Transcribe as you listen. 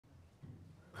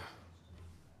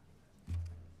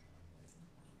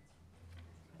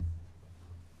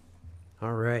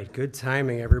All right, good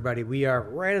timing, everybody. We are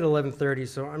right at 11:30,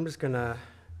 so I'm just gonna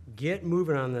get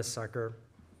moving on this sucker.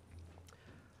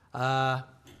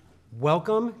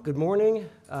 Welcome, good morning.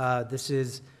 This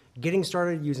is Getting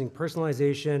Started Using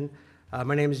Personalization.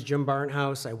 My name is Jim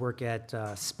Barnhouse. I work at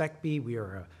SpecBee. We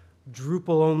are a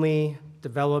Drupal-only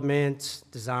development,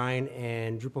 design,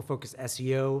 and Drupal-focused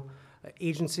SEO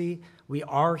agency. We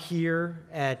are here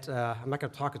at, I'm not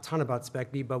gonna talk a ton about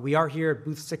SpecBee, but we are here at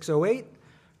booth 608,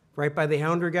 right by the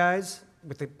Hounder guys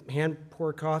with the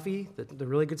hand-poured coffee, the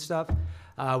really good stuff.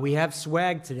 We have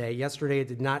swag today. Yesterday it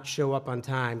did not show up on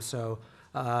time, so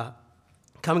come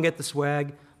and get the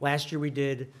swag. Last year we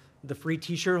did the free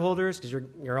t-shirt holders, because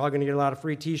you're all gonna get a lot of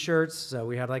free t-shirts, so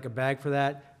we had like a bag for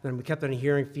that. Then we kept on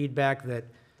hearing feedback that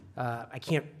I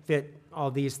can't fit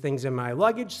all these things in my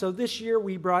luggage, so this year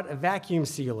we brought a vacuum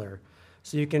sealer.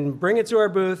 So you can bring it to our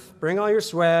booth, bring all your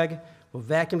swag, we'll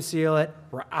vacuum seal it.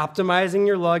 We're optimizing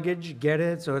your luggage, get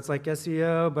it? So it's like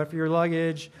SEO, but for your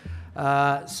luggage.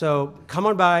 So come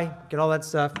on by, get all that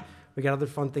stuff. We got other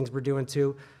fun things we're doing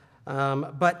too.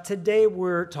 But today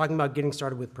we're talking about getting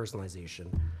started with personalization.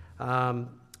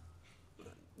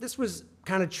 This was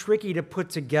kind of tricky to put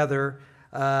together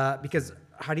because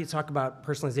how do you talk about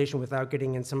personalization without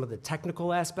getting in some of the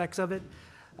technical aspects of it?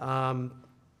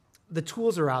 The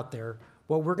tools are out there.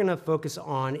 What we're going to focus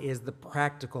on is the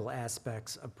practical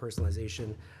aspects of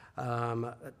personalization.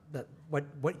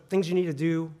 What things you need to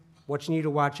do, what you need to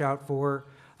watch out for.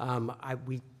 I'll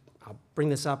bring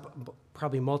this up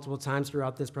probably multiple times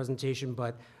throughout this presentation,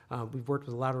 but we've worked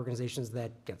with a lot of organizations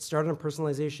that get started on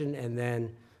personalization and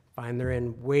then find they're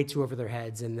in way too over their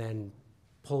heads and then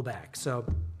pull back. So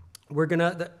we're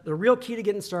gonna, the real key to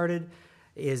getting started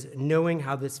is knowing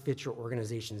how this fits your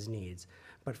organization's needs.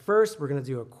 But first, we're gonna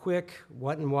do a quick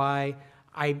what and why.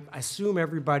 I assume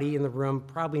everybody in the room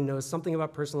probably knows something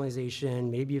about personalization.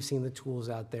 Maybe you've seen the tools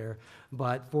out there.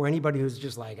 But for anybody who's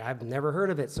just like, I've never heard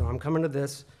of it, so I'm coming to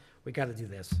this, we gotta do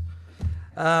this.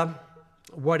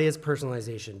 What is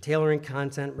personalization? Tailoring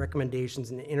content,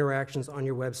 recommendations, and interactions on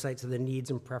your website to the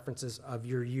needs and preferences of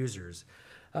your users.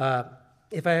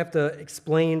 If I have to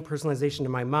explain personalization to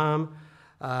my mom,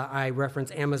 I reference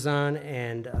Amazon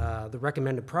and the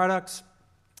recommended products.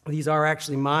 These are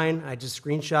actually mine. I just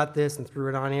screenshot this and threw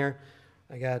it on here.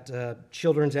 I got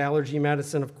children's allergy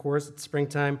medicine, of course, it's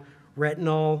springtime.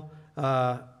 Retinol.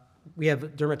 We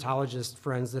have dermatologist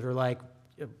friends that are like,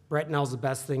 retinol's the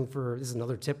best thing for, this is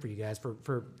another tip for you guys,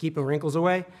 for keeping wrinkles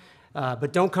away.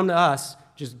 But don't come to us,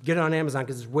 just get it on Amazon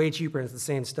because it's way cheaper and it's the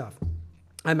same stuff.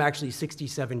 I'm actually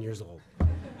 67 years old.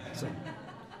 So,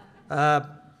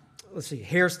 let's see,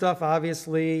 hair stuff,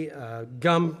 obviously,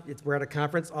 gum, we're at a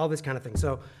conference, all this kind of thing.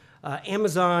 So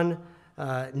Amazon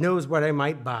knows what I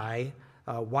might buy.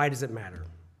 Why does it matter?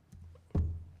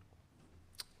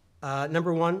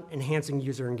 Number one, enhancing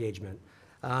user engagement.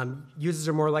 Users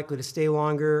are more likely to stay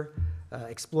longer,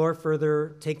 explore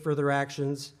further, take further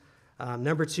actions.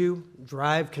 Number two,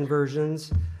 drive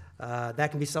conversions. That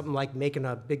can be something like making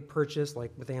a big purchase,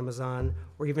 like with Amazon,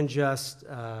 or even just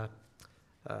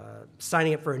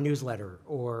signing up for a newsletter,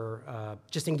 or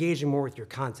just engaging more with your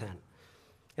content.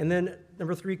 And then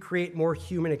number three, create more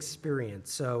human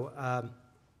experience. So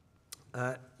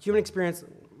human experience,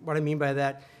 what I mean by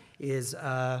that is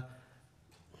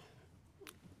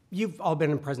you've all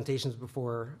been in presentations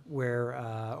before where,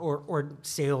 or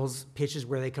sales pitches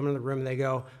where they come into the room and they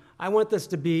go, I want this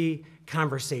to be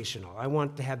conversational. I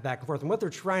want to have back and forth. And what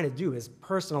they're trying to do is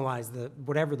personalize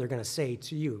whatever they're going to say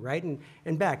to you, right?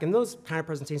 And back. And those kind of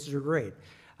presentations are great.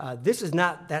 This is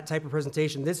not that type of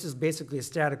presentation. This is basically a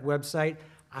static website.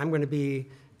 I'm going to be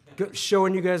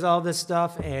showing you guys all this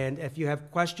stuff. And if you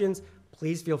have questions,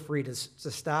 please feel free to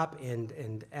stop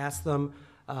and ask them.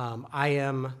 I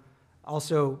am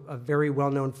also a very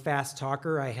well-known fast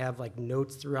talker. I have like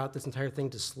notes throughout this entire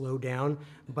thing to slow down,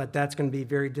 but that's going to be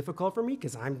very difficult for me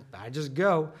because I just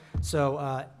go.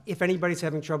 So if anybody's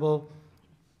having trouble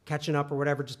catching up or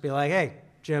whatever, just be like, hey,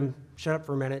 Jim, shut up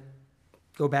for a minute.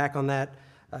 Go back on that.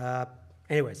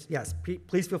 Anyways, yes,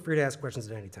 please feel free to ask questions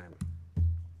at any time.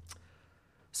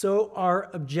 So our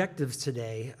objectives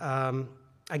today,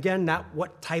 again, not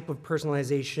what type of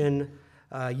personalization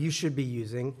you should be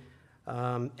using.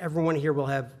 Everyone here will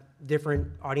have different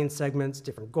audience segments,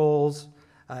 different goals.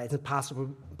 It's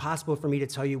impossible for me to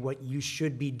tell you what you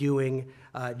should be doing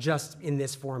just in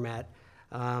this format.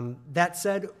 That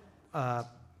said,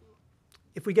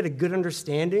 if we get a good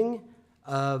understanding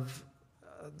of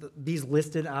these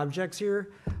listed objects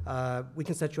here, we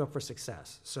can set you up for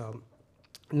success. So,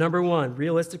 number one,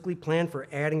 realistically plan for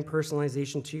adding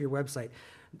personalization to your website.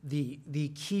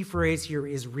 The key phrase here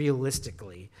is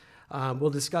realistically. We'll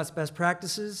discuss best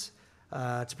practices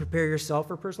to prepare yourself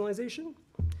for personalization.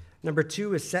 Number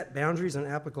 2 is set boundaries on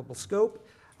applicable scope.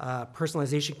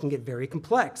 Personalization can get very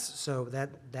complex, so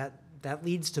that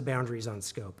leads to boundaries on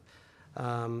scope.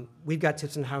 We've got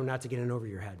tips on how not to get in over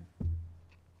your head.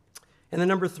 And then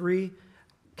number 3,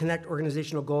 connect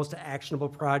organizational goals to actionable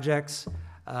projects.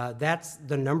 That's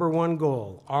the number 1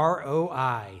 goal,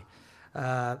 ROI.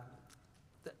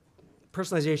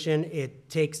 Personalization, it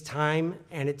takes time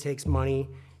and it takes money.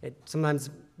 Sometimes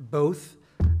both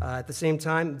at the same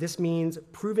time. This means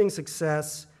proving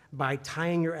success by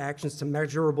tying your actions to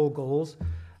measurable goals.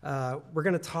 We're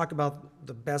going to talk about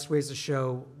the best ways to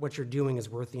show what you're doing is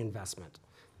worth the investment.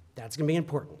 That's going to be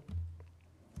important.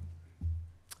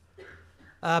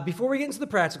 Before we get into the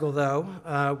practical,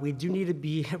 though, we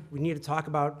need to talk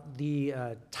about the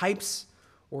types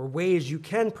or ways you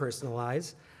can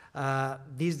personalize.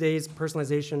 These days,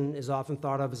 personalization is often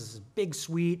thought of as a big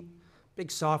suite, big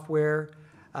software,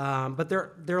 but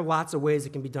there are lots of ways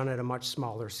it can be done at a much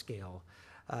smaller scale.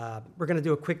 We're going to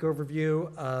do a quick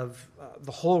overview of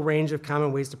the whole range of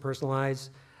common ways to personalize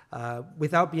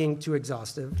without being too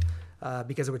exhaustive,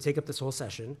 because it would take up this whole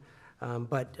session.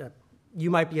 But you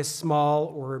might be a small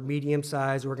or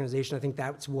medium-sized organization. I think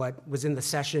that's what was in the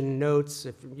session notes.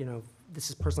 If this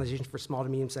is personalization for small to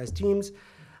medium-sized teams.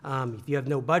 If you have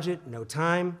no budget, no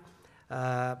time,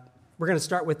 we're going to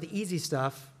start with the easy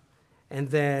stuff and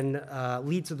then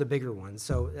lead to the bigger ones.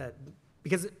 So,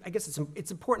 because I guess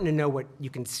it's important to know what you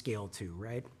can scale to,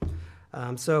 right?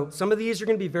 So some of these you're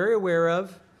going to be very aware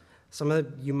of.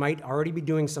 You might already be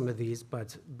doing some of these,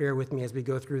 but bear with me as we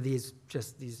go through these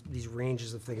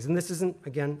ranges of things. And this isn't,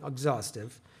 again,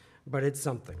 exhaustive, but it's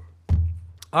something.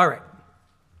 All right.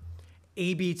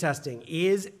 A/B testing.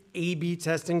 Is A/B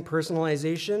testing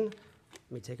personalization?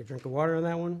 Let me take a drink of water on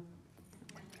that one.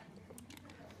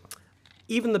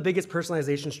 Even the biggest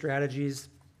personalization strategies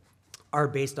are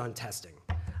based on testing,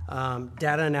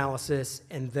 data analysis,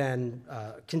 and then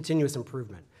continuous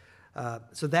improvement.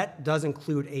 So that does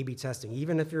include A/B testing.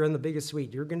 Even if you're in the biggest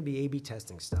suite, you're going to be A/B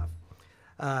testing stuff.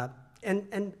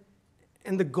 And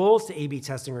the goals to A/B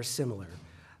testing are similar.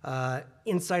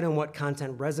 Insight on what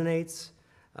content resonates,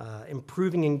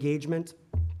 improving engagement.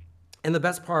 And the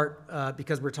best part,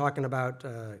 because we're talking about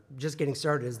just getting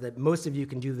started, is that most of you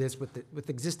can do this with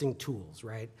existing tools,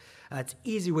 right? It's an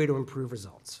easy way to improve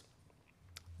results.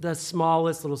 The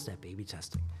smallest little step, A/B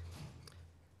testing.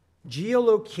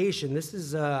 Geolocation, this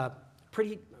is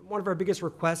one of our biggest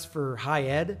requests for high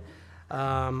ed.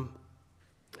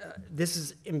 This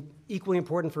is equally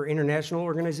important for international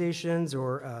organizations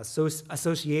or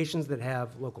associations that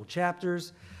have local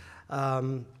chapters,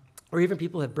 or even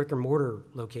people who have brick and mortar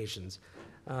locations.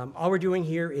 All we're doing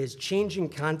here is changing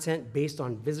content based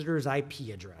on visitors'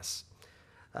 IP address.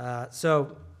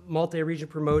 So multi-region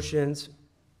promotions,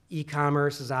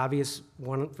 e-commerce is obvious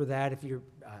one for that. If you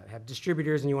have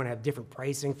distributors and you want to have different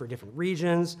pricing for different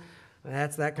regions,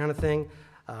 that's that kind of thing.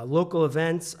 Local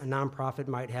events, a nonprofit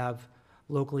might have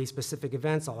locally specific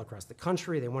events all across the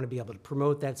country. They want to be able to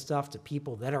promote that stuff to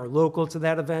people that are local to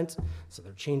that event, so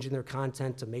they're changing their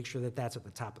content to make sure that that's at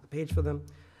the top of the page for them.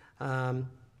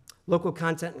 Local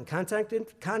content and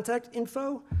contact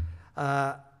info.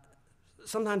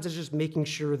 Sometimes it's just making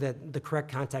sure that the correct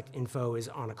contact info is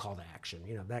on a call to action,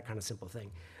 that kind of simple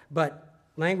thing. But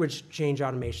language change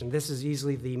automation, this is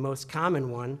easily the most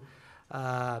common one.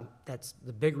 That's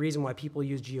the big reason why people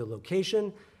use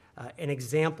geolocation. An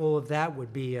example of that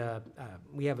would be,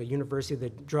 we have a university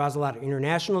that draws a lot of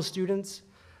international students.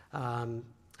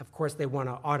 Of course, they want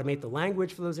to automate the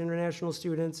language for those international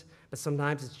students, but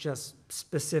sometimes it's just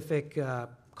specific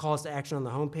calls to action on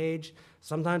the homepage.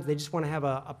 Sometimes they just want to have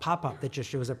a pop-up that just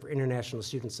shows up for international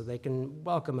students so they can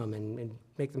welcome them and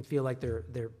make them feel like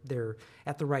they're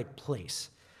at the right place.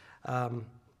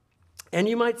 And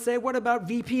you might say, what about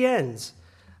VPNs?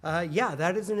 Yeah,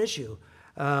 that is an issue.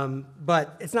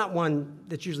 But it's not one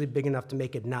that's usually big enough to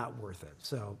make it not worth it.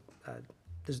 So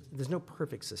there's no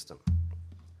perfect system.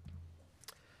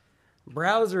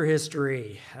 Browser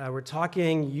history. We're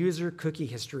talking user cookie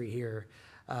history here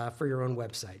for your own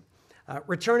website.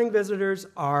 Returning visitors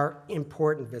are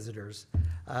important visitors.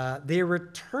 They're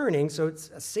returning, so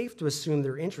it's safe to assume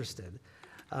they're interested.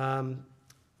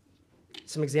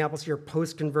 Some examples here: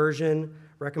 post-conversion,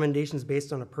 recommendations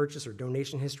based on a purchase or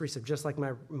donation history. So just like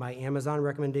my Amazon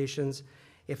recommendations,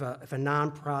 if a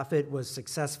nonprofit was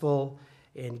successful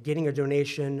in getting a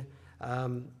donation,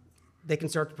 they can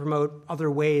start to promote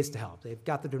other ways to help. They've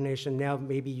got the donation, now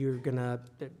maybe you're gonna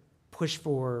push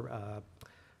for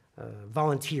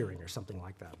volunteering or something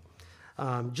like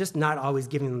that. Just not always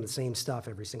giving them the same stuff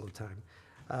every single time.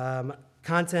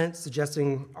 Content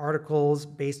suggesting articles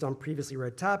based on previously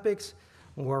read topics.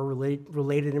 More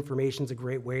related information is a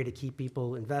great way to keep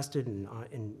people invested and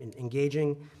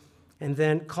engaging. And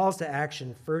then calls to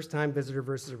action, first-time visitor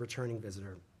versus a returning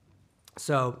visitor.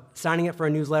 So signing up for a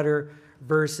newsletter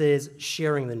versus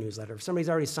sharing the newsletter. If somebody's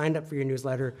already signed up for your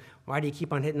newsletter, why do you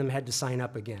keep on hitting them ahead to sign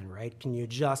up again, right? Can you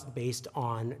adjust based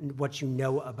on what you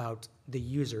know about the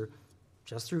user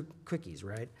just through cookies,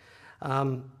 right?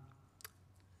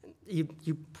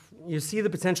 You see the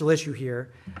potential issue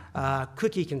here,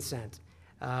 cookie consent.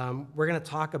 We're going to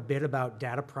talk a bit about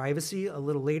data privacy a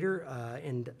little later,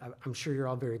 and I'm sure you're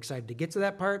all very excited to get to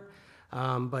that part.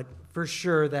 But for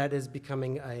sure, that is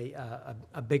becoming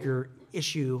a bigger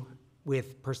issue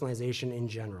with personalization in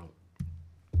general.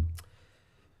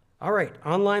 All right,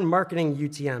 online marketing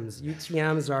UTMs.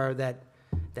 UTMs are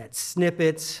that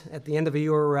snippet at the end of a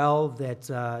URL that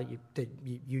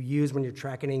you use when you're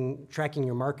tracking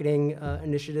your marketing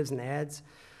initiatives and ads.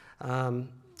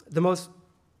 The most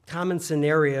common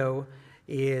scenario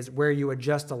is where you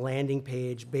adjust a landing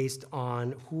page based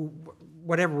on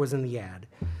whatever was in the ad.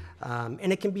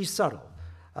 And it can be subtle.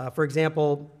 For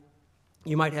example,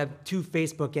 you might have two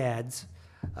Facebook ads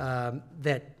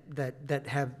that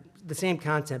have the same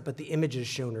content, but the images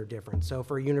shown are different. So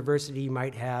for a university, you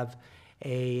might have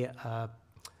a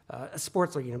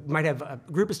sports, you might have a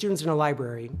group of students in a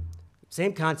library,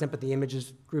 same content, but the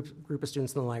images group of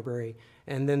students in the library,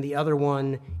 and then the other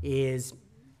one is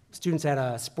students at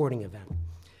a sporting event.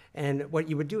 And what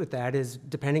you would do with that is,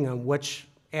 depending on which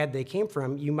ad they came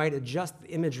from, you might adjust the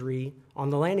imagery on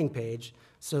the landing page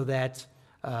so that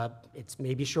it's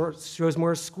maybe shows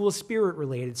more school spirit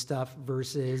related stuff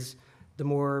versus the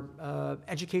more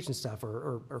education stuff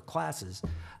or classes.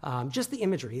 Just the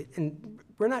imagery. And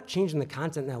we're not changing the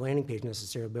content in that landing page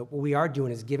necessarily, but what we are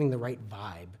doing is giving the right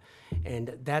vibe.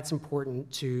 And that's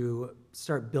important to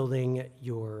start building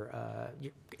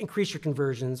increase your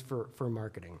conversions for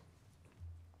marketing.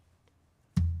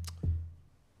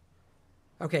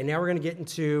 Okay, now we're going to get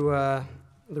into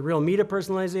the real meat of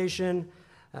personalization.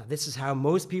 This is how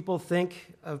most people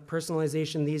think of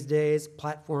personalization these days,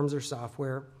 platforms or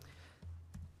software.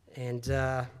 And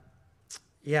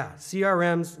yeah,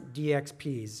 CRMs,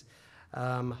 DXPs,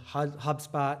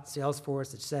 HubSpot,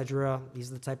 Salesforce, etc.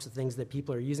 These are the types of things that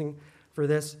people are using for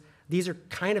this. These are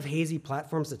kind of hazy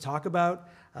platforms to talk about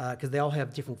because they all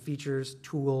have different features,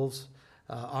 tools,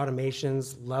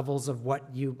 automations, levels of what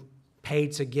you pay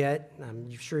to get.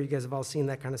 I'm sure you guys have all seen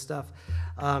that kind of stuff.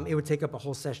 It would take up a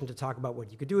whole session to talk about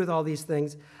what you could do with all these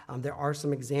things. There are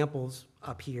some examples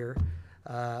up here,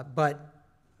 but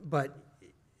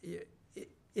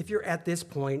if you're at this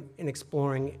point in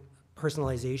exploring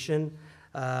personalization,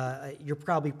 you're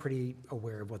probably pretty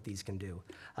aware of what these can do.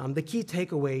 The key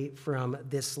takeaway from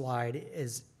this slide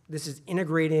is this is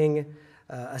integrating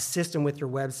a system with your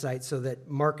website so that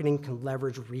marketing can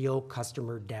leverage real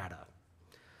customer data.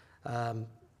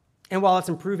 And while it's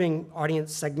improving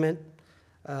audience segment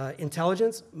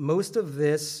intelligence, most of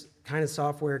this kind of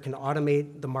software can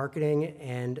automate the marketing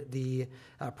and the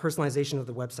personalization of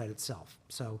the website itself.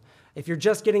 So if you're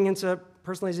just getting into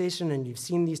personalization and you've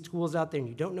seen these tools out there and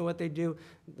you don't know what they do,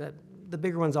 the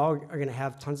bigger ones all are going to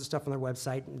have tons of stuff on their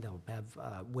website, and they'll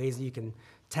have ways that you can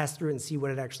test through it and see what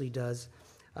it actually does.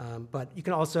 But you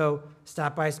can also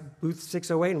stop by booth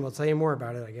 608 and we'll tell you more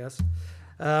about it, I guess.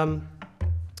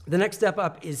 The next step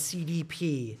up is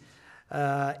CDP.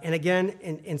 And again,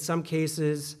 in some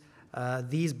cases,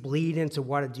 these bleed into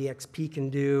what a DXP can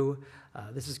do.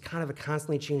 This is kind of a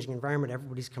constantly changing environment.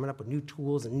 Everybody's coming up with new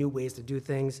tools and new ways to do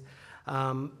things.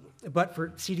 But for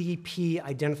CDP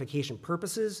identification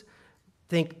purposes,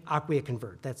 think Acquia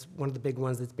Convert. That's one of the big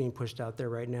ones that's being pushed out there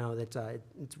right now. It's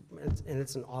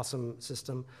an awesome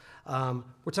system.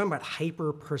 We're talking about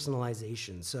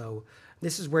hyper-personalization. So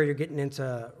this is where you're getting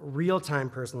into real-time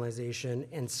personalization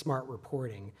and smart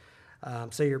reporting.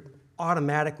 So you're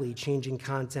automatically changing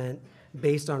content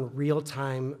based on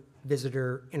real-time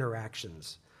visitor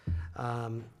interactions.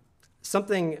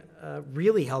 Something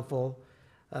really helpful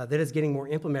that is getting more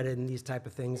implemented in these type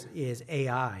of things is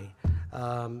AI.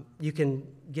 You can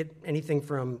get anything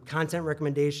from content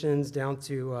recommendations down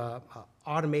to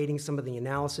automating some of the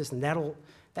analysis, and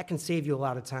that can save you a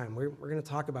lot of time. We're going to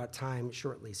talk about time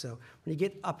shortly. So when you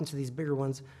get up into these bigger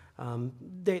ones,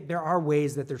 there are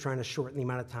ways that they're trying to shorten the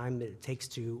amount of time that it takes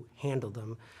to handle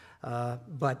them.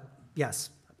 But yes,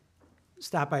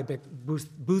 stop by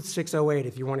booth 608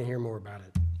 if you want to hear more about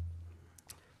it.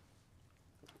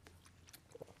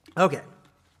 Okay,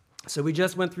 so we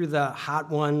just went through the hot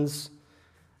ones,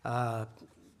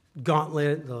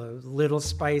 gauntlet, the little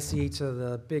spicy to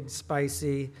the big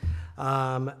spicy.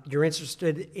 You're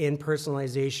interested in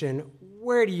personalization.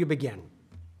 Where do you begin?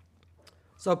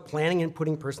 So planning and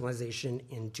putting personalization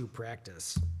into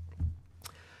practice.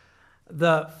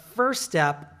 The first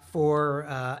step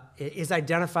is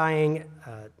identifying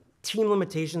team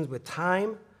limitations with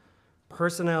time,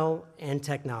 personnel, and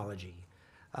technology.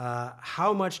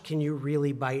 How much can you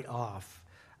really bite off?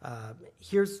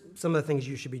 Here's some of the things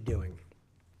you should be doing.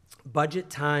 Budget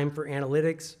time for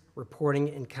analytics, reporting,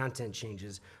 and content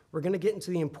changes. We're going to get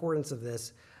into the importance of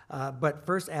this, but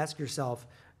first ask yourself,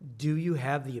 do you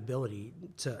have the ability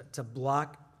to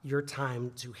block your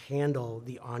time to handle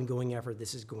the ongoing effort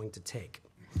this is going to take?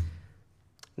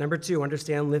 Number two,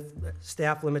 understand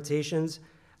staff limitations.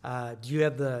 Do you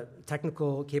have the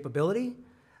technical capability?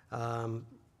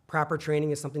 Proper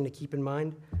training is something to keep in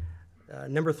mind.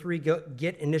 Number three,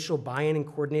 get initial buy-in and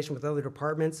coordination with other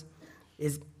departments.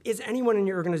 Is anyone in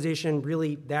your organization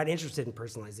really that interested in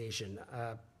personalization?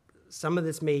 Some of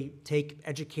this may take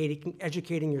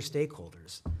educating your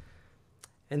stakeholders.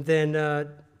 And then,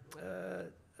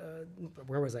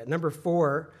 where was I? Number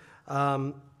four,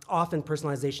 often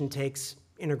personalization takes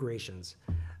integrations.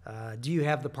 Do you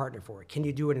have the partner for it? Can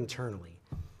you do it internally?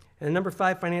 And number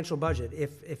five, financial budget.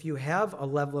 If you have a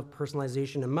level of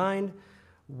personalization in mind,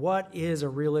 what is a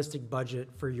realistic budget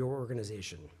for your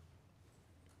organization?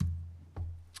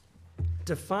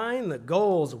 Define the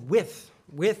goals with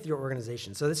your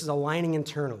organization. So this is aligning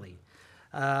internally.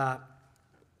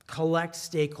 Collect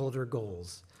stakeholder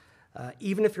goals.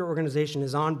 Even if your organization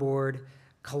is on board,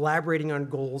 collaborating on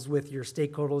goals with your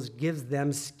stakeholders gives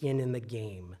them skin in the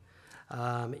game.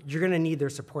 You're going to need their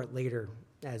support later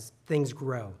as things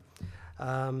grow.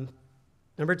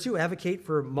 Number two, advocate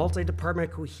for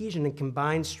multi-department cohesion and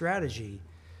combined strategy.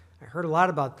 I heard a lot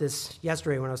about this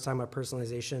yesterday when I was talking about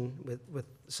personalization with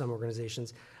some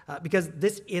organizations. Because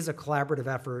this is a collaborative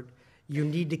effort, you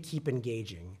need to keep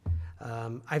engaging.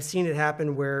 I've seen it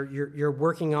happen where you're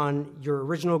working on your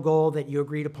original goal that you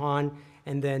agreed upon,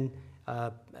 and then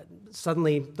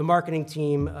suddenly the marketing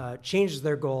team changes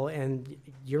their goal, and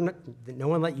no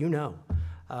one let you know.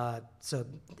 So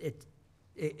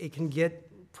it can get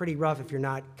pretty rough if you're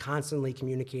not constantly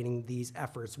communicating these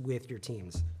efforts with your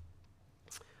teams.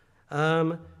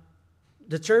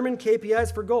 Determine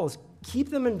KPIs for goals. Keep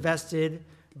them invested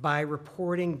by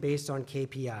reporting based on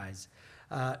KPIs.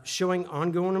 Showing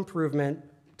ongoing improvement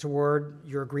toward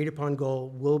your agreed upon goal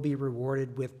will be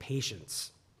rewarded with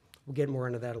patience. We'll get more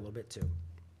into that a little bit too.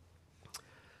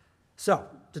 So,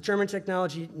 determine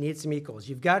technology needs to meet goals.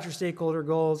 You've got your stakeholder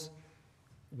goals.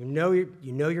 You know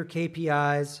your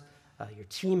KPIs. Your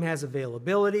team has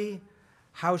availability.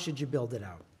 How should you build it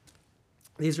out?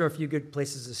 These are a few good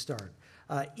places to start.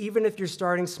 Even if you're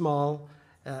starting small,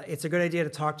 it's a good idea to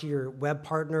talk to your web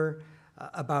partner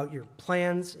about your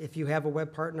plans if you have a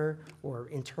web partner or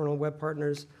internal web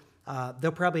partners.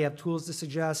 They'll probably have tools to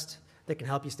suggest that can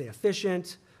help you stay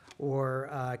efficient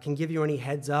or can give you any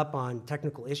heads up on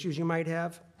technical issues you might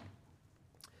have.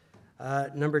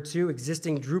 Number two,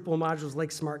 existing Drupal modules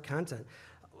like smart content.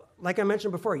 Like I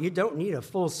mentioned before, you don't need a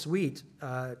full suite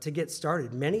to get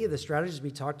started. Many of the strategies we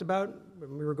talked about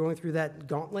when we were going through that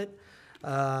gauntlet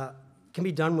can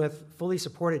be done with fully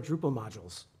supported Drupal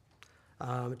modules.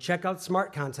 Check out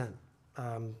smart content.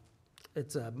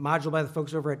 It's a module by the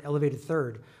folks over at Elevated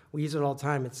Third. We use it all the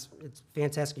time. It's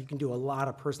fantastic. You can do a lot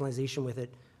of personalization with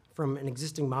it from an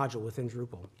existing module within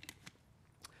Drupal.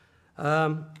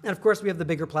 And of course, we have the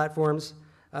bigger platforms,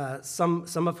 some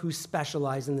of who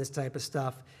specialize in this type of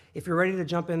stuff. If you're ready to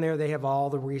jump in there, they have all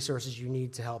the resources you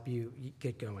need to help you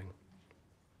get going.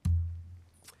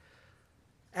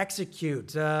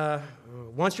 Execute.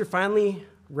 Once you're finally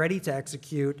ready to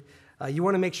execute, you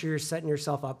want to make sure you're setting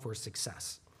yourself up for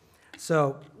success.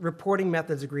 So reporting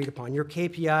methods agreed upon. Your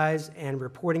KPIs and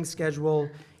reporting schedule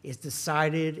is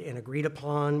decided and agreed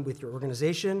upon with your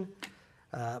organization.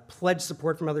 Pledge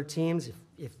support from other teams.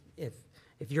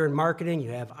 If you're in marketing,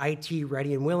 you have IT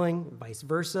ready and willing, vice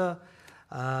versa.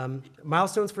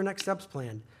 Milestones for next steps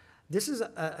planned. This is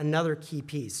another key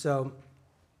piece. So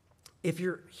if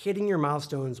you're hitting your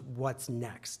milestones, what's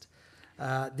next?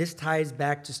 This ties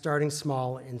back to starting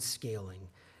small and scaling.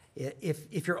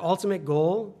 If your ultimate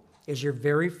goal is your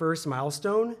very first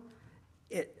milestone,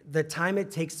 the time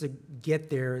it takes to get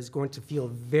there is going to feel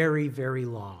very, very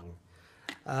long.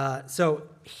 So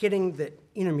hitting the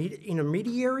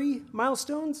intermediary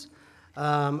milestones,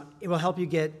 it will help you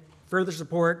get further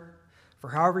support for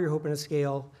however you're hoping to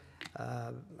scale,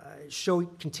 show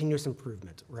continuous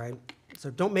improvement, right? So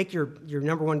don't make your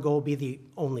number one goal be the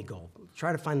only goal.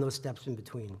 Try to find those steps in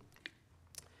between.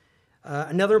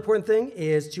 Another important thing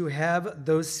is to have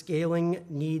those scaling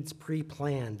needs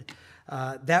pre-planned.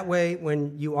 That way,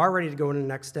 when you are ready to go into the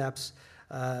next steps,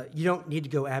 you don't need to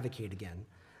go advocate again.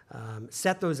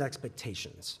 Set those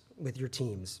expectations with your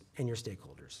teams and your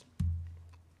stakeholders.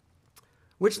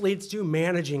 Which leads to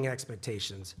managing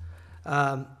expectations.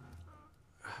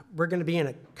 We're going to be in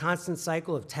a constant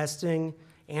cycle of testing,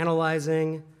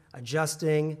 analyzing,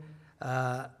 adjusting.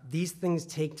 These things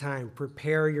take time.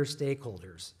 Prepare your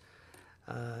stakeholders.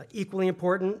 Equally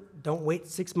important, don't wait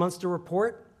 6 months to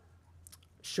report.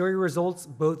 Show your results,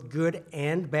 both good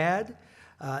and bad.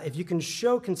 If you can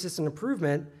show consistent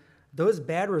improvement, those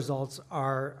bad results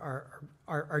are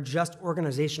just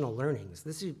organizational learnings.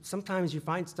 Sometimes you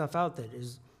find stuff out that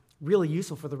is really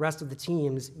useful for the rest of the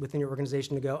teams within your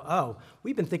organization to go, oh,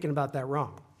 we've been thinking about that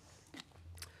wrong.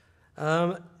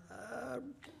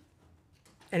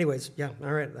 Anyways, yeah,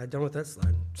 all right, I'm done with that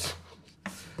slide.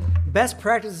 Best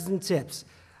practices and tips.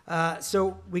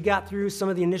 So we got through some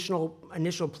of the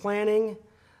initial planning.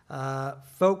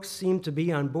 Folks seem to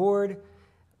be on board.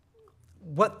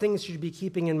 What things should you be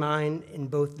keeping in mind in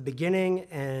both the beginning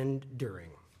and during?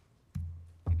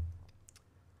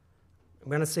 I'm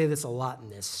going to say this a lot in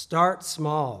this. Start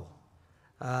small.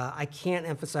 I can't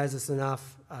emphasize this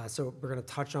enough, so we're going to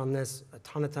touch on this a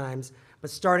ton of times. But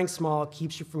starting small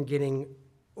keeps you from getting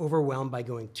overwhelmed by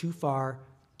going too far,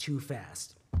 too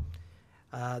fast.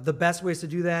 The best ways to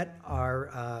do that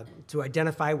are to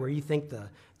identify where you think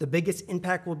the biggest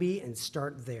impact will be and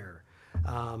start there.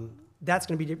 That's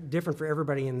going to be different for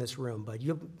everybody in this room, but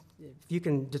if you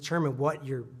can determine what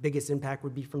your biggest impact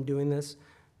would be from doing this,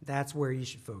 that's where you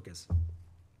should focus.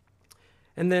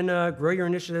 And then grow your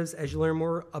initiatives as you learn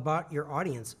more about your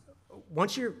audience.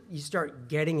 Once you start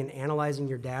getting and analyzing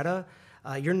your data,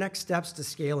 your next steps to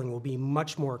scaling will be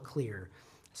much more clear.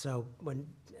 So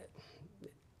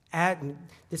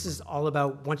this is all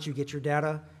about once you get your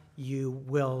data, you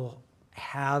will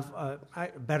have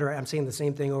I'm saying the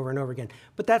same thing over and over again,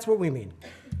 but that's what we mean.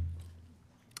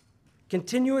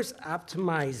 Continuous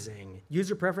optimizing.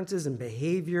 User preferences and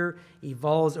behavior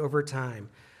evolves over time.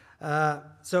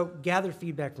 So gather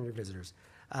feedback from your visitors.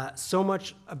 So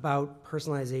much about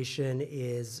personalization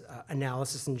is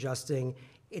analysis and adjusting.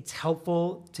 It's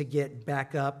helpful to get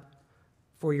back up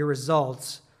for your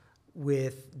results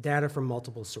with data from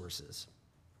multiple sources.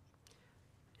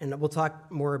 And we'll talk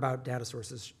more about data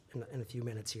sources in a few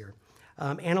minutes here.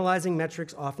 Analyzing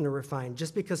metrics often are refined.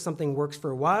 Just because something works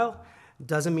for a while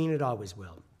doesn't mean it always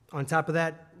will. On top of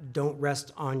that, don't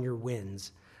rest on your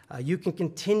wins. You can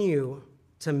continue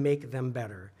to make them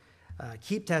better.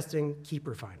 Keep testing, keep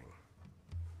refining.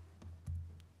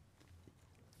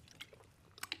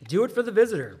 Do it for the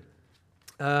visitor.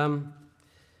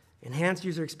 Enhance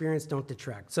user experience, don't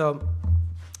detract. So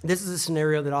this is a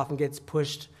scenario that often gets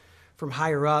pushed from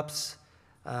higher ups.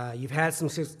 You've had some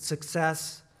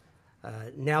success.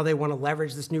 Now they want to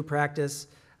leverage this new practice.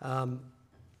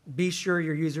 Be sure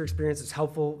your user experience is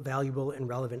helpful, valuable, and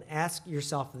relevant. Ask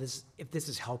yourself if this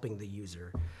is helping the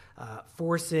user.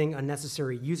 Forcing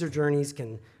unnecessary user journeys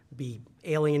can be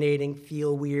alienating,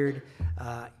 feel weird.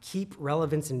 Keep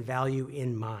relevance and value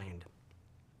in mind.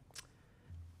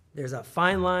 There's a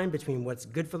fine line between what's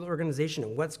good for the organization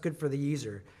and what's good for the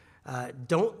user.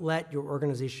 Don't let your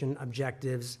organization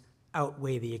objectives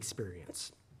outweigh the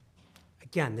experience.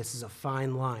 Again, this is a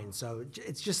fine line, so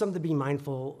it's just something to be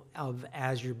mindful of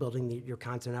as you're building your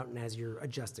content out and as you're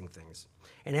adjusting things,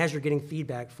 and as you're getting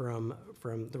feedback from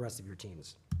the rest of your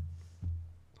teams.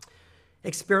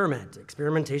 Experiment.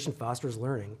 Experimentation fosters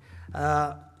learning.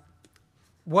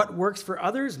 What works for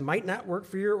others might not work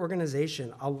for your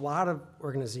organization. A lot of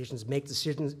organizations make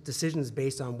decisions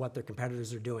based on what their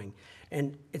competitors are doing,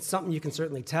 and it's something you can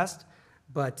certainly test,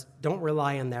 but don't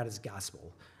rely on that as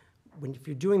gospel. If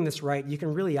you're doing this right, you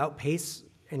can really outpace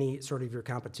any sort of your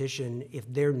competition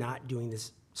if they're not doing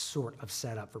this sort of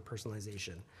setup for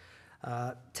personalization.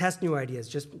 Test new ideas,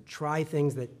 just try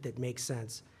things that make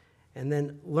sense, and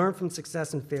then learn from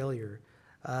success and failure.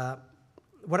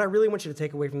 What I really want you to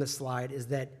take away from this slide is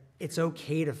that it's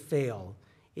okay to fail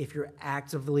if you're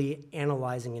actively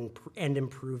analyzing and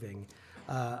improving,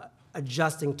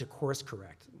 adjusting to course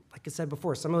correct. Like I said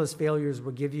before, some of those failures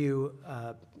will give you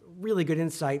really good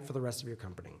insight for the rest of your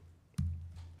company.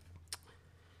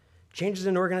 Changes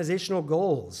in organizational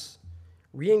goals.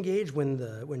 Re-engage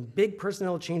when big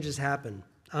personnel changes happen.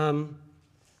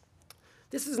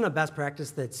 This isn't a best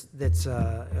practice that's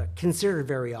considered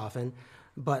very often,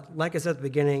 but like I said at the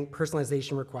beginning,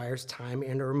 personalization requires time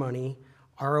and/or money.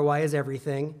 ROI is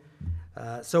everything.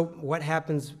 So what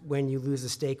happens when you lose a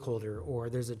stakeholder or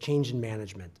there's a change in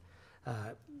management?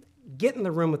 Get in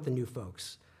the room with the new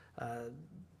folks.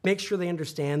 make sure they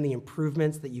understand the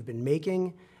improvements that you've been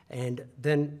making, and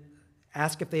then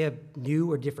ask if they have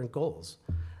new or different goals.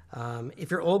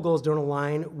 If your old goals don't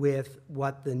align with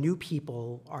what the new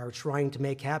people are trying to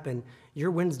make happen,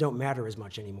 your wins don't matter as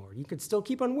much anymore. You could still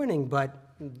keep on winning,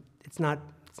 but it's not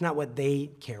what they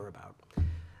care about.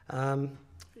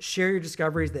 Share your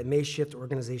discoveries that may shift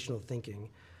organizational thinking.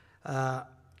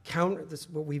 Counter, this is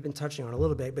what we've been touching on a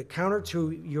little bit, but counter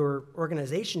to your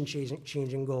organization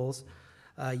changing goals,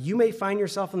 you may find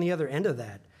yourself on the other end of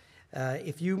that.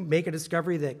 If you make a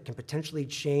discovery that can potentially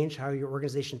change how your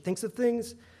organization thinks of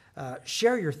things,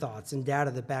 share your thoughts and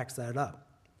data that backs that up.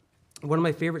 One of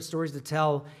my favorite stories to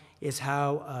tell is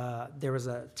how there was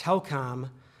a telecom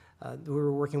that we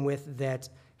were working with that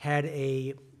had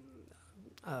a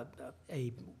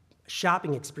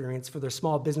shopping experience for their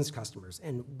small business customers.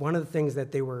 And one of the things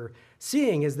that they were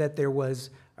seeing is that there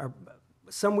was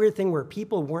some weird thing where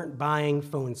people weren't buying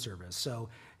phone service. So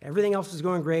everything else was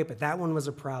going great, but that one was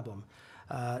a problem.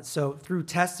 So through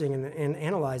testing and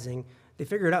analyzing, they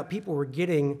figured out people were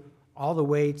getting all the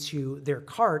way to their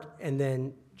cart and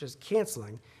then just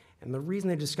canceling. And the reason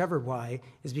they discovered why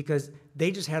is because they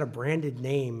just had a branded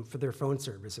name for their phone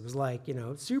service. It was like,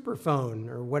 Superphone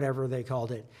or whatever they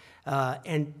called it.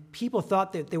 And people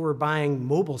thought that they were buying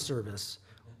mobile service,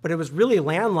 but it was really a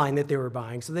landline that they were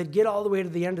buying. So they'd get all the way to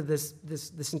the end of this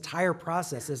entire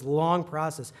process, this long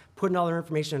process, putting all their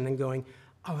information in and going,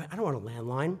 oh, I don't want a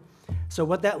landline. So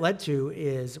what that led to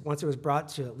is once it was brought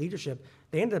to leadership,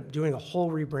 they ended up doing a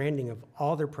whole rebranding of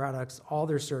all their products, all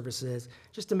their services,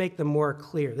 just to make them more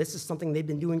clear. This is something they've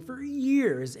been doing for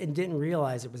years and didn't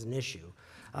realize it was an issue.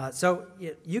 So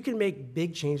you can make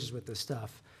big changes with this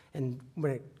stuff. And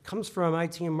when it comes from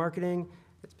IT and marketing,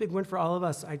 it's a big win for all of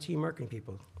us IT and marketing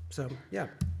people. So, yeah.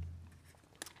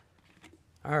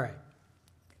 All right.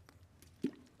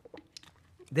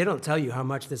 They don't tell you how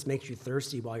much this makes you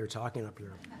thirsty while you're talking up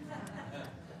here.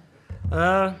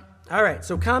 All right,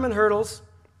 so common hurdles.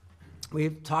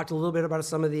 We've talked a little bit about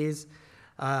some of these,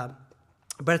 but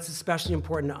it's especially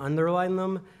important to underline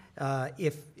them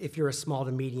if you're a small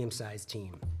to medium-sized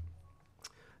team.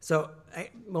 So,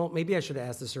 maybe I should have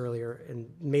asked this earlier and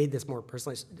made this more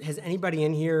personalized. Has anybody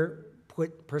in here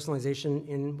put personalization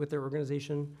in with their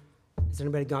organization? Has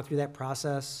anybody gone through that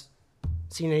process?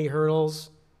 Seen any hurdles?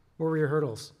 What were your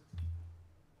hurdles?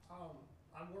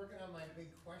 I'm working on my big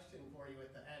question for you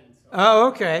at the end. So Oh,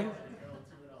 okay. I'm going to go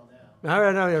through it all now. All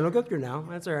right, no, don't go through now.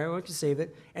 That's all right. Why don't you save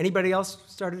it? Anybody else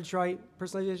started to try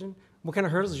personalization? What kind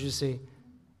of hurdles did you see?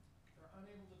 They're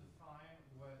unable to define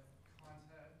what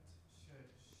content should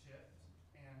shift,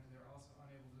 and they're also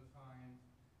unable to define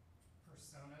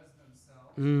personas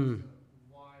themselves as to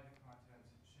why the content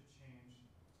should change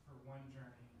for one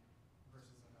journey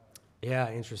versus another. Yeah,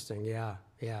 interesting. Yeah.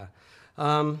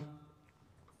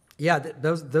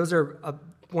 Those are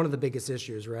one of the biggest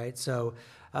issues, right? So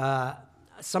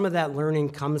some of that learning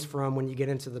comes from when you get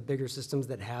into the bigger systems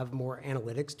that have more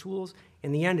analytics tools.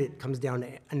 In the end, it comes down to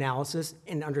analysis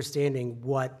and understanding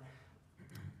what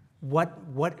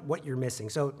you're missing.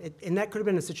 So, and that could have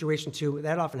been a situation too.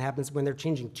 That often happens when they're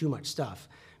changing too much stuff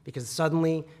because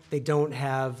suddenly they don't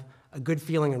have a good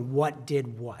feeling on what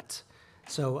did what.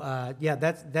 So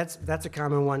that's a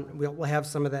common one. We'll have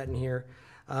some of that in here.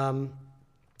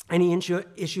 Any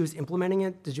issues implementing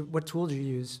it? What tool did you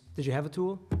use? Did you have a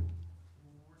tool? We're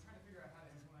trying to figure out how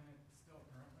to implement it still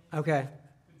currently. Okay.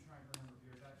 Been trying for a number of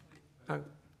years actually. But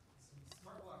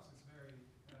Smart Blocks is very.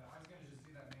 I was going to just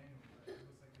do that manually, but it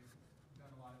looks like they've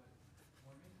done a lot of it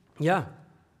for me. Yeah. And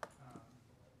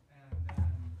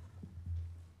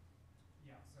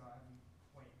then, so I haven't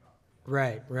quite got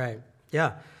there. Right.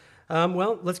 Yeah.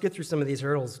 Well, let's get through some of these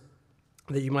hurdles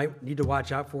that you might need to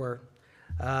watch out for.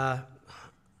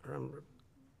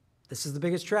 This is the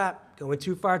biggest trap, going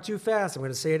too far too fast. I'm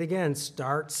going to say it again,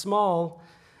 start small.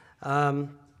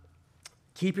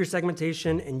 Keep your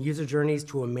segmentation and user journeys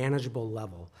to a manageable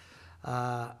level.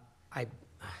 The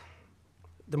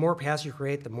more paths you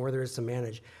create, the more there is to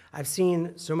manage. I've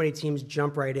seen so many teams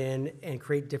jump right in and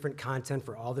create different content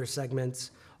for all their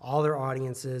segments, all their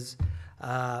audiences.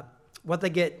 Where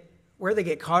they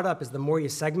get caught up is the more you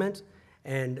segment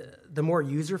and the more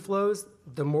user flows,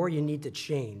 the more you need to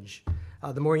change,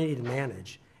 the more you need to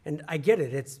manage. And I get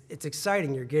it. It's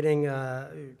exciting. You're getting a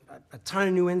ton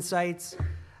of new insights,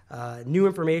 new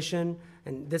information,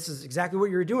 and this is exactly what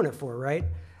you're doing it for, right?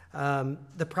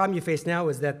 The problem you face now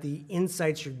is that the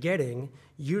insights you're getting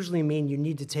usually mean you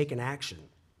need to take an action,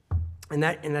 and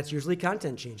that's usually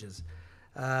content changes.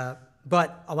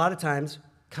 But a lot of times,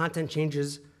 content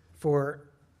changes for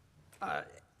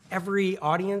every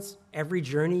audience, every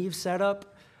journey you've set up.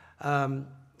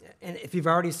 And if you've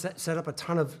already set up a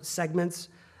ton of segments,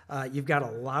 you've got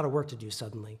a lot of work to do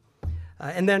suddenly.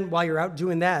 And then while you're out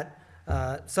doing that,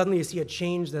 suddenly you see a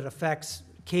change that affects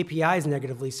KPIs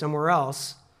negatively somewhere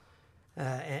else,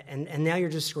 and now you're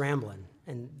just scrambling.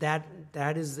 And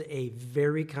that is a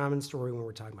very common story when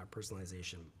we're talking about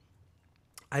personalization.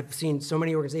 I've seen so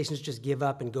many organizations just give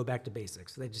up and go back to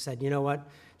basics. They just said, you know what,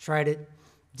 tried it,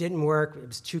 didn't work, it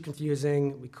was too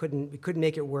confusing, we couldn't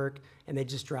make it work, and they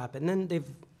just drop it. And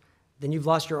then you've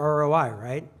lost your ROI,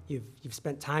 right? You've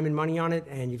spent time and money on it,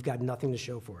 and you've got nothing to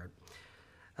show for it.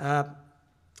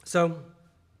 So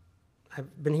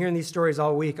I've been hearing these stories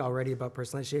all week already about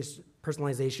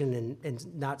personalization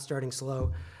and not starting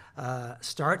slow.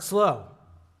 Start slow.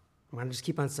 I'm going to just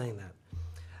keep on saying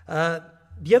that.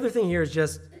 The other thing here is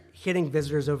just hitting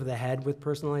visitors over the head with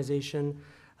personalization.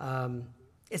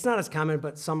 It's not as common,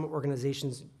 but some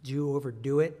organizations do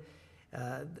overdo it.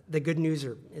 The good news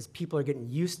is people are getting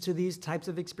used to these types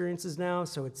of experiences now,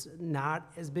 so it's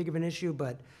not as big of an issue.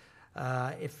 But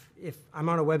if I'm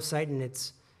on a website and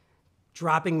it's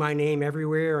dropping my name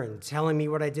everywhere and telling me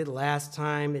what I did last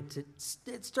time, it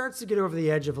starts to get over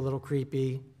the edge of a little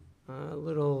creepy, a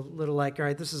little like, all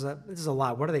right, this is a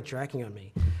lot. What are they tracking on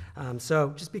me?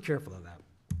 So just be careful of that.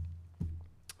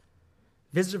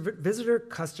 Visitor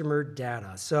customer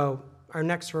data. So our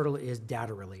next hurdle is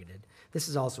data related. This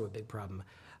is also a big problem.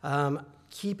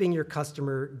 Keeping your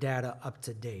customer data up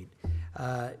to date.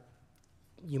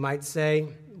 You might say,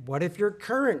 what if your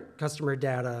current customer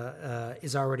data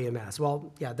is already a mess?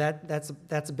 Well, yeah, that's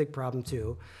a big problem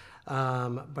too.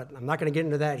 But I'm not going to get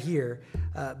into that here.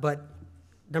 But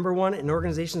number one, in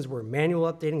organizations where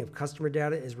manual updating of customer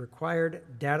data is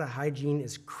required, data hygiene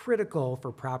is critical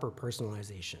for proper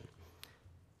personalization.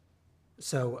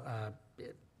 So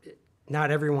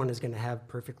not everyone is going to have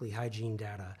perfectly hygiene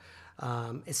data,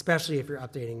 especially if you're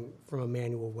updating from a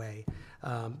manual way.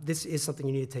 This is something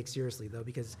you need to take seriously, though,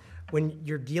 because when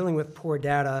you're dealing with poor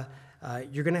data,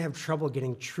 you're going to have trouble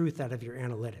getting truth out of your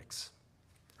analytics,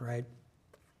 right?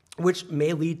 Which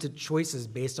may lead to choices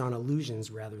based on illusions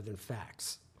rather than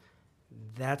facts.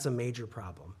 That's a major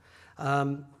problem.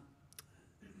 And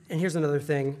here's another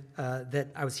thing that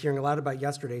I was hearing a lot about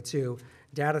yesterday, too,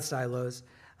 data silos.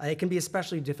 It can be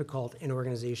especially difficult in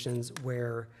organizations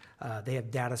where they have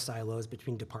data silos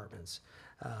between departments.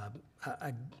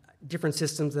 Different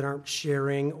systems that aren't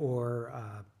sharing or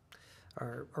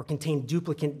contain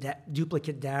duplicate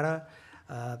data,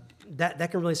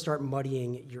 that can really start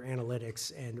muddying your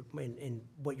analytics and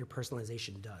what your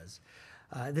personalization does.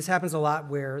 This happens a lot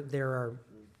where there are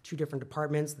two different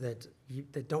departments that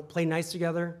don't play nice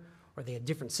together, or they have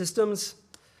different systems.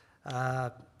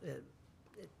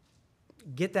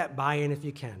 Get that buy-in if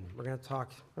you can.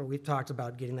 We've talked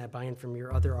about getting that buy-in from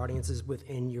your other audiences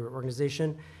within your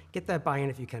organization. Get that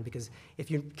buy-in if you can, because if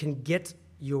you can get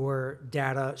your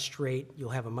data straight,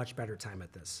 you'll have a much better time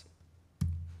at this.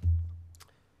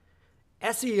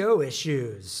 SEO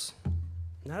issues.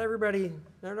 Not everybody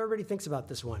thinks about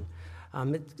this one.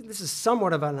 This is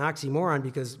somewhat of an oxymoron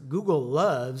because Google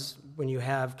loves when you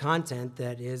have content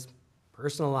that is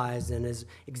personalized and is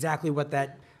exactly what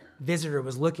that visitor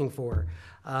was looking for.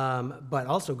 But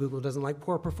also Google doesn't like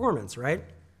poor performance, right?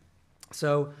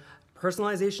 So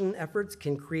personalization efforts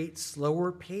can create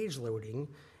slower page loading,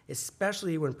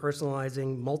 especially when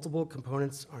personalizing multiple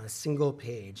components on a single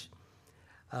page.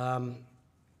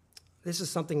 This is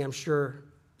something I'm sure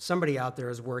somebody out there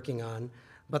is working on,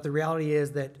 but the reality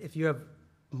is that if you have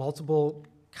multiple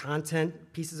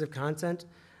pieces of content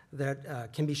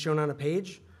that can be shown on a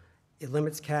page, it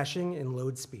limits caching and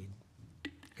load speed.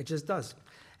 It just does.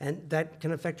 And that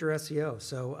can affect your SEO.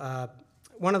 So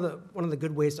one of the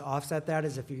good ways to offset that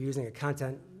is if you're using a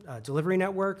content delivery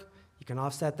network, you can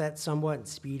offset that somewhat and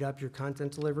speed up your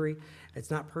content delivery. It's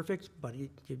not perfect, but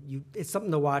it's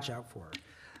something to watch out for.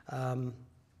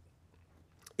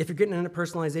 If you're getting into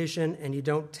personalization and you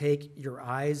don't take your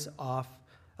eyes off,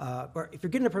 or if you're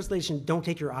getting into personalization, don't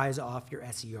take your eyes off your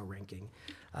SEO ranking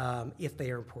if they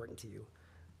are important to you.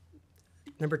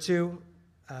 Number two,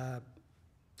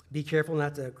 be careful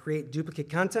not to create duplicate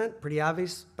content. Pretty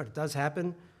obvious, but it does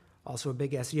happen. Also a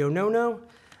big SEO no-no.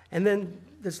 And then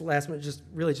this last one, just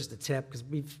a tip, because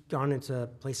we've gone into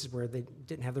places where they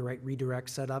didn't have the right redirect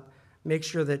set up. Make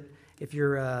sure that if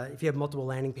you have multiple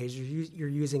landing pages, you're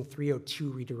using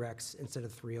 302 redirects instead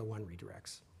of 301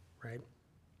 redirects, right?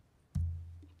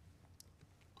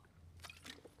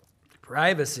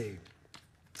 Privacy.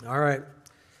 All right.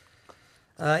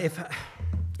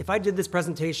 If I did this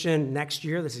presentation next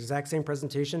year, this exact same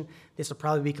presentation, this will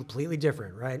probably be completely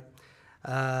different, right?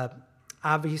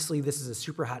 Obviously, this is a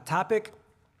super hot topic.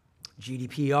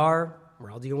 GDPR,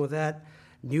 We're all dealing with that.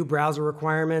 New browser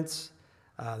requirements.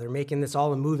 They're making this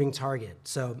all a moving target.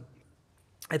 So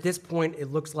at this point,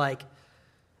 it looks like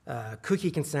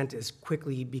cookie consent is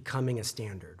quickly becoming a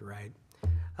standard, right?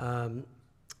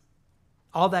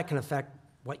 All that can affect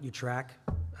what you track,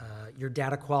 your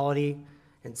data quality,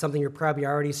 and something you're probably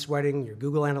already sweating, your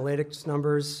Google Analytics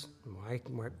numbers.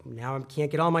 Now I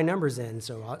can't get all my numbers in,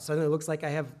 so suddenly it looks like I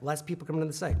have less people coming to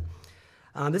the site.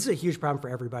 This is a huge problem for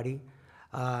everybody.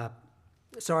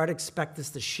 So I'd expect this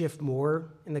to shift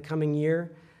more in the coming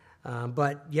year.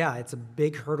 But yeah, it's a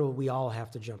big hurdle we all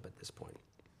have to jump at this point.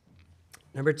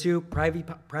 Number two,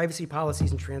 privacy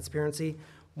policies and transparency.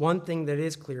 One thing that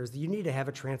is clear is that you need to have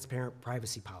a transparent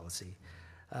privacy policy.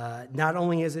 Not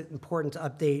only is it important to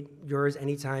update yours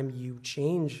anytime you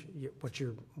change what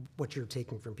you're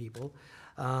taking from people,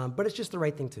 but it's just the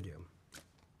right thing to do.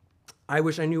 I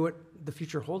wish I knew what the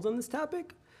future holds on this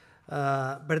topic,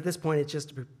 but at this point, it's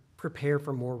just to prepare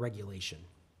for more regulation.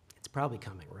 It's probably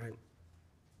coming, right?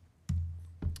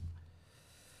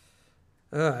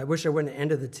 I wish I wouldn't have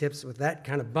ended the tips with that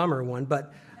kind of bummer one,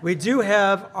 but we do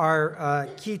have our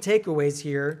key takeaways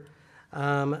here.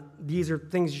 These are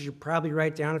things you should probably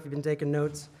write down if you've been taking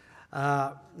notes.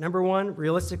 Number one,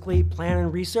 realistically, plan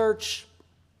and research.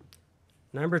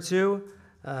 Number two,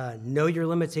 know your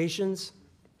limitations.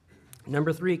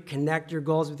 Number three, connect your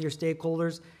goals with your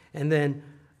stakeholders. And then,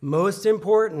 most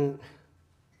important,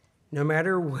 no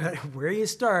matter where you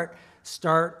start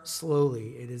slowly.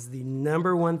 It is the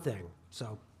number one thing.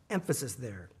 So, emphasis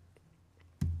there.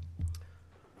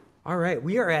 All right,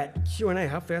 we are at Q&A.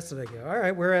 How fast did I go? All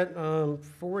right, we're at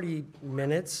 40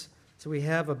 minutes. So we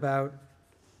have about,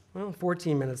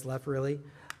 14 minutes left, really.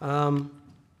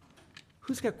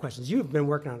 Who's got questions? You've been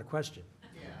working on a question.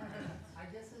 Yeah, I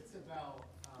guess it's about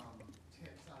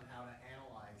tips on how to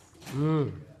analyze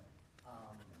Mm. data.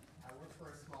 I work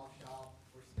for a small shop.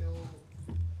 We're still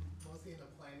mostly in the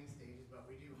planning stages, but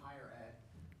we do higher ed.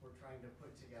 We're trying to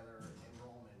put together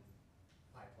enrollment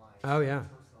pipelines. Oh, yeah.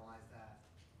 Personalize that.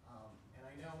 And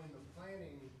I know in the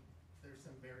planning, there's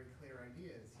some very clear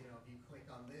ideas. You know, if you click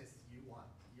on this,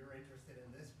 you're interested in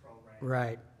this program.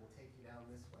 Right. We'll take you down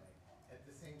this way. At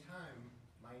the same time,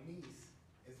 my niece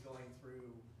is going through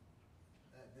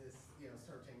this,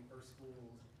 searching for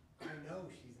schools. I know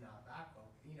she's not backbone.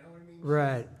 You know what I mean?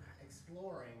 Right. She's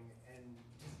exploring, and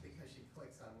just because she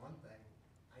clicks on one thing,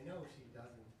 I know she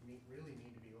doesn't really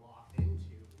need to be locked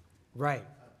into Right.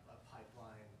 a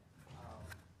pipeline.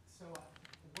 So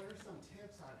what are some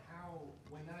tips on how,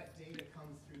 when that data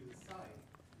comes through the site,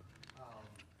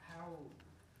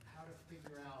 how to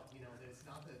figure out, that it's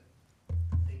not that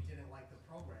they didn't like the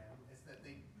program, it's that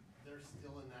they're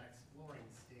still in that exploring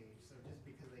stage. So just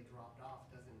because they dropped off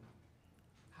doesn't,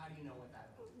 how do you know what that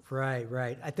is?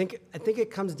 Right. I think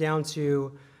it comes down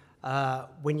to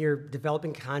when you're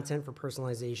developing content for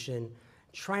personalization,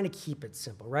 trying to keep it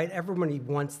simple, right? Everybody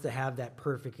wants to have that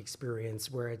perfect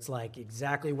experience where it's like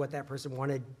exactly what that person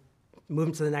wanted, move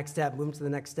them to the next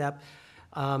step.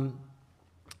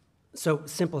 So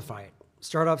simplify it.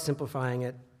 Start off simplifying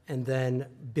it, and then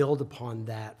build upon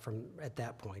that at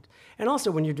that point. And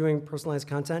also, when you're doing personalized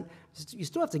content, you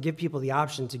still have to give people the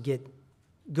option to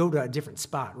go to a different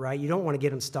spot, right? You don't want to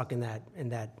get them stuck in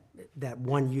that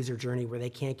one user journey where they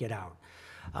can't get out.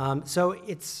 So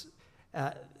it's.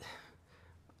 I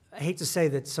hate to say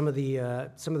that some of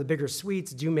the bigger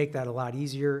suites do make that a lot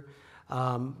easier.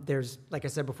 There's, like I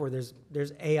said before,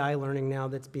 there's AI learning now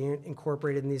that's being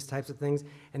incorporated in these types of things,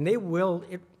 and it will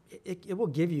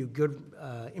give you good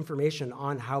information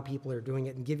on how people are doing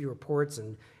it, and give you reports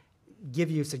and give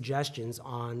you suggestions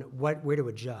on where to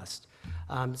adjust.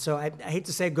 So I hate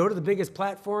to say, go to the biggest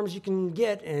platforms you can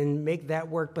get and make that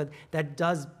work, but that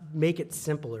does make it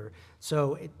simpler.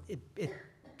 So it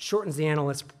shortens the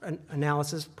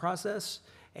analysis process,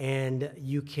 and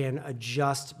you can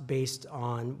adjust based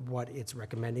on what it's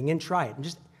recommending and try it and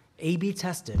just A/B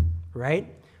test it,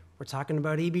 right? We're talking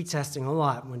about A/B testing a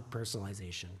lot when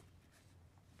personalization.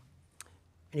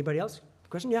 Anybody else?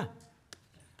 Question? Yeah.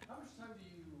 How much time do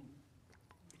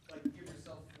you give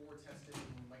yourself for testing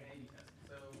like an A/B test?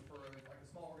 So for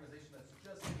a small organization that's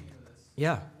just getting into this,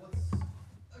 Yeah. what's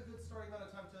a good starting amount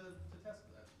of time to test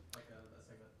that, a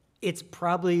segment? It's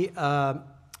probably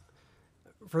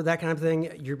for that kind of thing.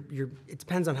 It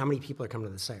depends on how many people are coming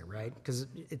to the site, right? Because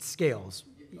it scales,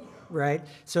 right?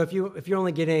 So if you're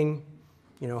only getting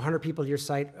 100 people to your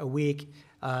site a week,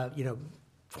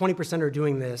 20% are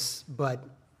doing this, but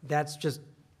that's just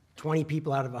 20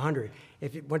 people out of 100.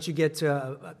 Once you get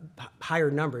to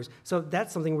higher numbers, so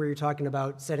that's something where you're talking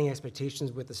about setting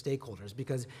expectations with the stakeholders,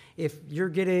 because if you're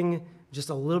getting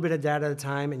just a little bit of data at a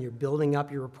time and you're building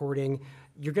up your reporting,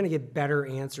 you're going to get better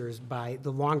answers by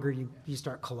the longer you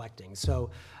start collecting. So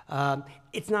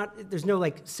there's no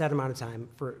like set amount of time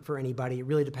for anybody. It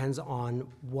really depends on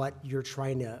what you're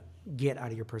trying to get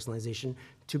out of your personalization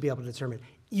to be able to determine.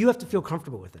 You have to feel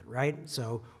comfortable with it, right?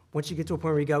 So once you get to a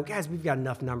point where you go, guys, we've got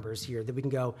enough numbers here that we can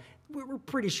go, we're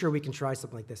pretty sure we can try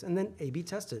something like this. And then A/B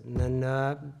test it, and then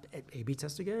A/B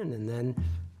test again, and then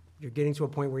you're getting to a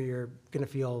point where you're going to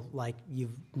feel like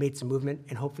you've made some movement,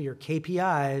 and hopefully your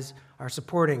KPIs are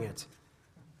supporting it.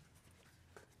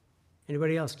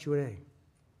 Anybody else? Q&A?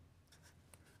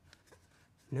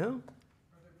 No? Are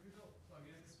there pre-built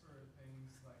plugins for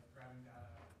things like grabbing data,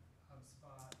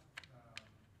 HubSpot,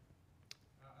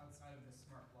 outside of the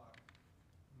smart block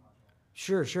module?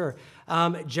 Sure.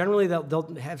 Generally,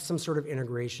 they'll have some sort of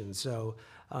integration. So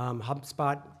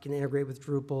HubSpot can integrate with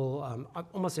Drupal.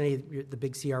 Almost any of the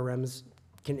big CRMs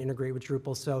can integrate with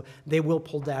Drupal. So they will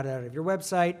pull data out of your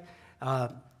website.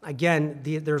 Again,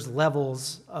 there's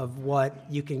levels of what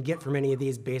you can get from any of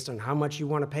these based on how much you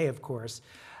want to pay, of course.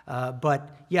 But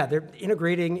yeah,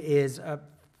 integrating is a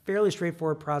fairly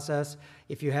straightforward process.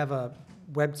 If you have a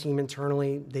web team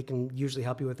internally, they can usually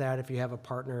help you with that. If you have a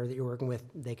partner that you're working with,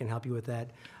 they can help you with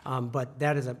that. But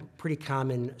that is a pretty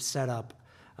common setup.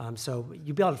 So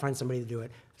you'll be able to find somebody to do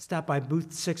it. Stop by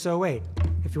booth 608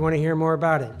 if you want to hear more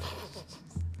about it.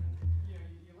 You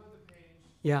load the page.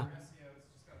 Yeah. For SEO, it's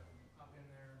just got to pop in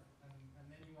there, and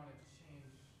then you want to change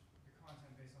the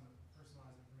content based on the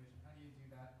personalized information. How do you do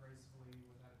that gracefully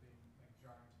without it being like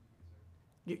jarring to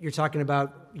the user? You're talking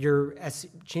about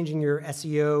changing your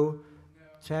SEO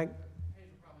tag? The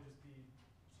page would probably just be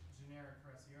generic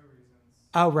for SEO reasons.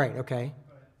 Oh, right, okay.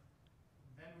 But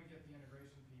then we get the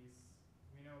integration piece.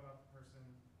 We know about the person.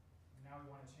 Now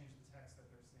we want to change the text that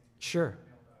they're seeing. Sure.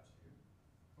 Email about you.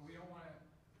 But we don't want to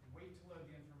wait to load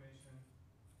the information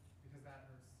because that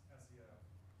hurts SEO.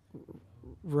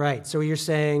 Right. So you're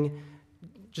saying,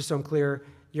 just so I'm clear,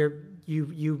 you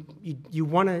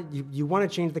want to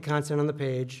change the content on the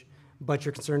page, but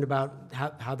you're concerned about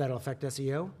how that'll affect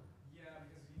SEO? Yeah,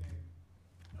 because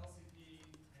LCP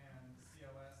and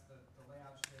CLS, the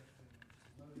layout shift and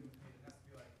loading the page, it has to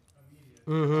be like immediate.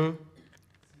 Mm-hmm. So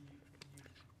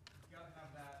you got to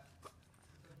have that. But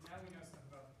now we know stuff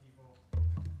about the people.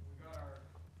 We got our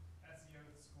SEO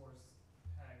scores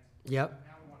pegged. Yep.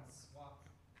 Now we want to swap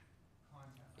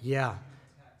content. Yeah. Change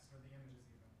the text or the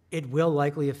images even. It will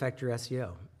likely affect your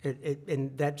SEO.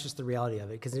 And that's just the reality of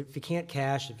it. Because if you can't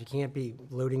cache, if you can't be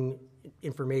loading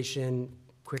information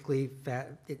quickly,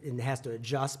 it has to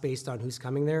adjust based on who's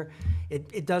coming there,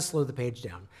 it does slow the page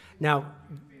down. Now,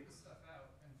 You can fade the stuff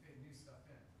out and fade new stuff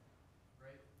in,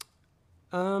 right?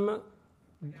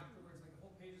 Like afterwards, like the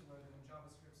whole page is loaded and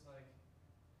JavaScript's like,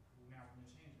 now we're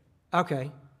going to change it.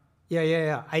 okay.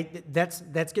 Yeah.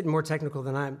 That's getting more technical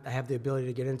than I have the ability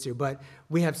to get into, but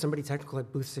we have somebody technical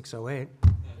at booth 608.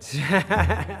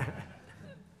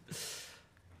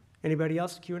 Anybody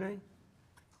else? Q&A?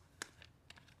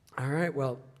 All right.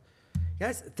 Well,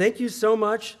 guys, thank you so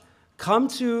much. Come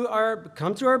to our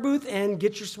booth and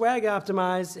get your swag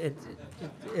optimized.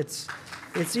 It's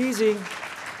easy.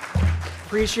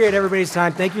 Appreciate everybody's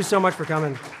time. Thank you so much for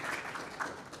coming.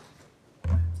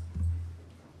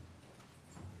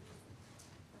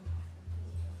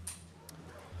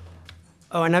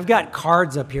 Oh, and I've got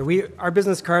cards up here. Our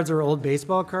business cards are old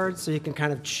baseball cards, so you can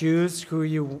kind of choose who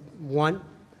you want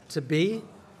to be.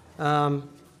 It's kind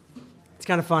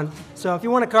of fun. So if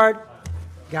you want a card,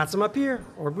 got some up here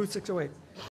or booth 608.